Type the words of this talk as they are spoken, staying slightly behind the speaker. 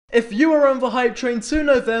If you are on the hype train to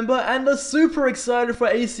November and are super excited for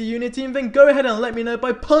AC Unity, then go ahead and let me know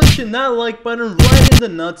by punching that like button right in the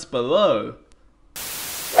nuts below.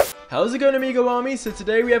 How's it going, Amigo Army? So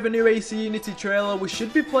today we have a new AC Unity trailer which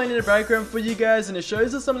should be playing in the background for you guys, and it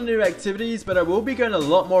shows us some of the new activities, but I will be going a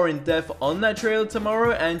lot more in depth on that trailer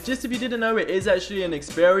tomorrow. And just if you didn't know, it is actually an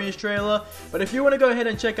experience trailer, but if you want to go ahead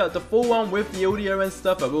and check out the full one with the audio and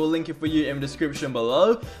stuff, I will link it for you in the description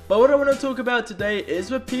below. But what I want to talk about today is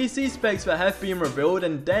the PC specs that have been revealed,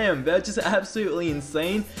 and damn, they're just absolutely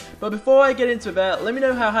insane. But before I get into that, let me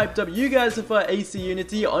know how hyped up you guys are for AC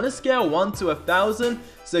Unity on a scale 1 to 1000.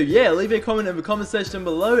 So yeah, leave a comment in the comment section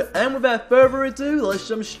below, and without further ado, let's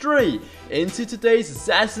jump straight into today's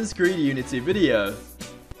Assassin's Creed Unity video.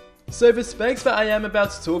 So the specs that I am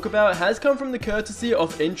about to talk about has come from the courtesy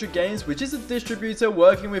of Intra Games, which is a distributor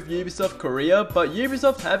working with Ubisoft Korea, but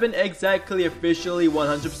Ubisoft haven't exactly officially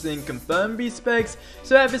 100% confirmed these specs,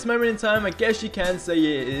 so at this moment in time I guess you can say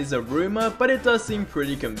it is a rumor, but it does seem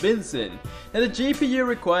pretty convincing. Now the GPU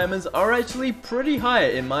requirements are actually pretty high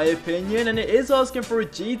in my opinion, and it is asking for a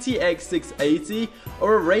GTX 680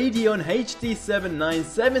 or a Radeon HD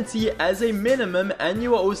 7970 as a minimum, and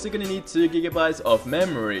you are also going to need 2GB of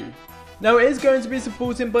memory. Now it is going to be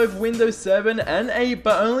supporting both Windows 7 and 8,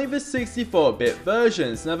 but only the 64-bit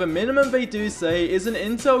versions. Now the minimum they do say is an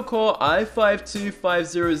Intel Core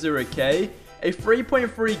i5-2500K, a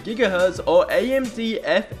 3.3 GHz or AMD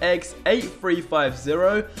FX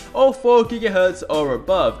 8350 or 4 GHz or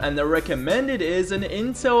above, and the recommended is an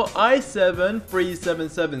Intel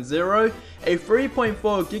i7-3770, a 3.4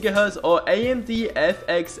 GHz or AMD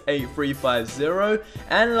FX 8350,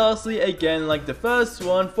 and lastly, again like the first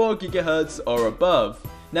one, 4 GHz or above.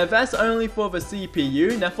 Now that's only for the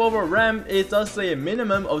CPU. Now for the RAM, it does say a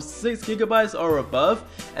minimum of 6GB or above,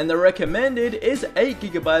 and the recommended is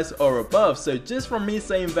 8GB or above. So just from me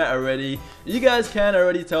saying that already, you guys can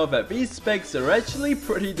already tell that these specs are actually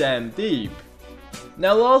pretty damn deep.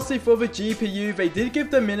 Now lastly, for the GPU, they did give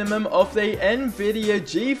the minimum of the Nvidia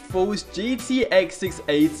GeForce GTX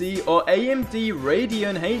 680 or AMD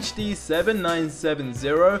Radeon HD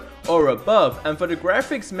 7970 or above, and for the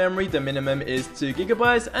graphics memory the minimum is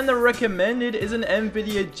 2GB, and the recommended is an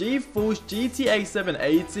Nvidia GeForce GTX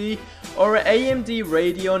 780 or AMD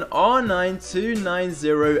Radeon R9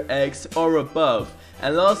 290X or above.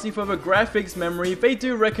 And lastly, for the graphics memory, they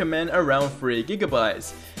do recommend around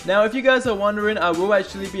 3GB. Now if you guys are wondering, I will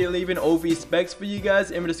actually be leaving all these specs for you guys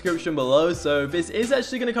in the description below, so this is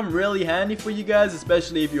actually going to come really handy for you guys,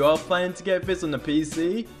 especially if you are planning to get this on the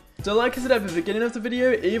PC. So like I said at the beginning of the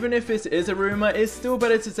video, even if this is a rumor, it's still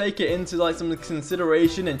better to take it into like some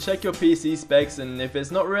consideration and check your PC specs, and if it's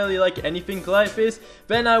not really like anything like this,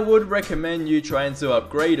 then I would recommend you trying to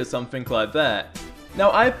upgrade or something like that. Now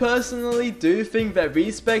I personally do think that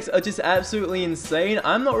these specs are just absolutely insane.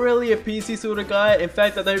 I'm not really a PC sort of guy. In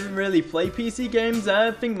fact, I don't even really play PC games.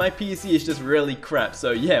 I think my PC is just really crap.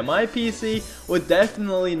 So yeah, my PC would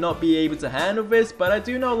definitely not be able to handle this, but I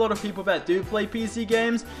do know a lot of people that do play PC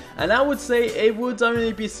games, and I would say it would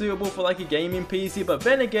only be suitable for like a gaming PC, but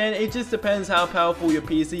then again, it just depends how powerful your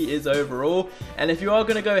PC is overall. And if you are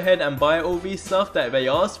going to go ahead and buy all these stuff that they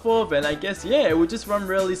ask for, then I guess yeah, it would just run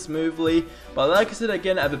really smoothly. But like I said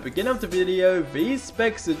again at the beginning of the video, these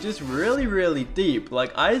specs are just really deep.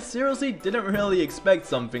 Like I seriously didn't really expect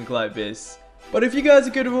something like this. But if you guys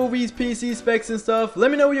are good with all these PC specs and stuff, let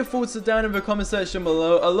me know what your thoughts are down in the comment section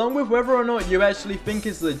below, along with whether or not you actually think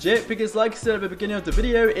it's legit, because like I said at the beginning of the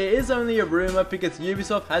video, it is only a rumor because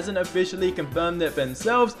Ubisoft hasn't officially confirmed it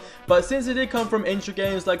themselves. But since it did come from Intra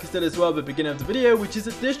Games, like I said as well at the beginning of the video, which is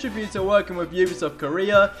a distributor working with Ubisoft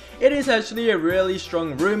Korea, it is actually a really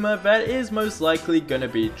strong rumor that is most likely gonna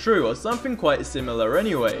be true, or something quite similar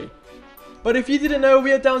anyway. But if you didn't know,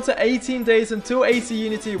 we are down to 18 days until AC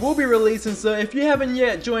Unity will be releasing, so if you haven't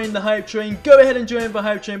yet joined the hype train, go ahead and join the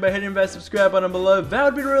hype train by hitting that subscribe button below. That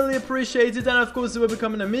would be really appreciated, and of course you will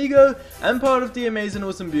become an amigo and part of the amazing,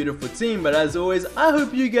 awesome, beautiful team. But as always, I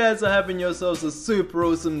hope you guys are having yourselves a super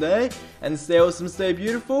awesome day, and stay awesome, stay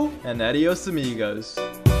beautiful, and adios amigos.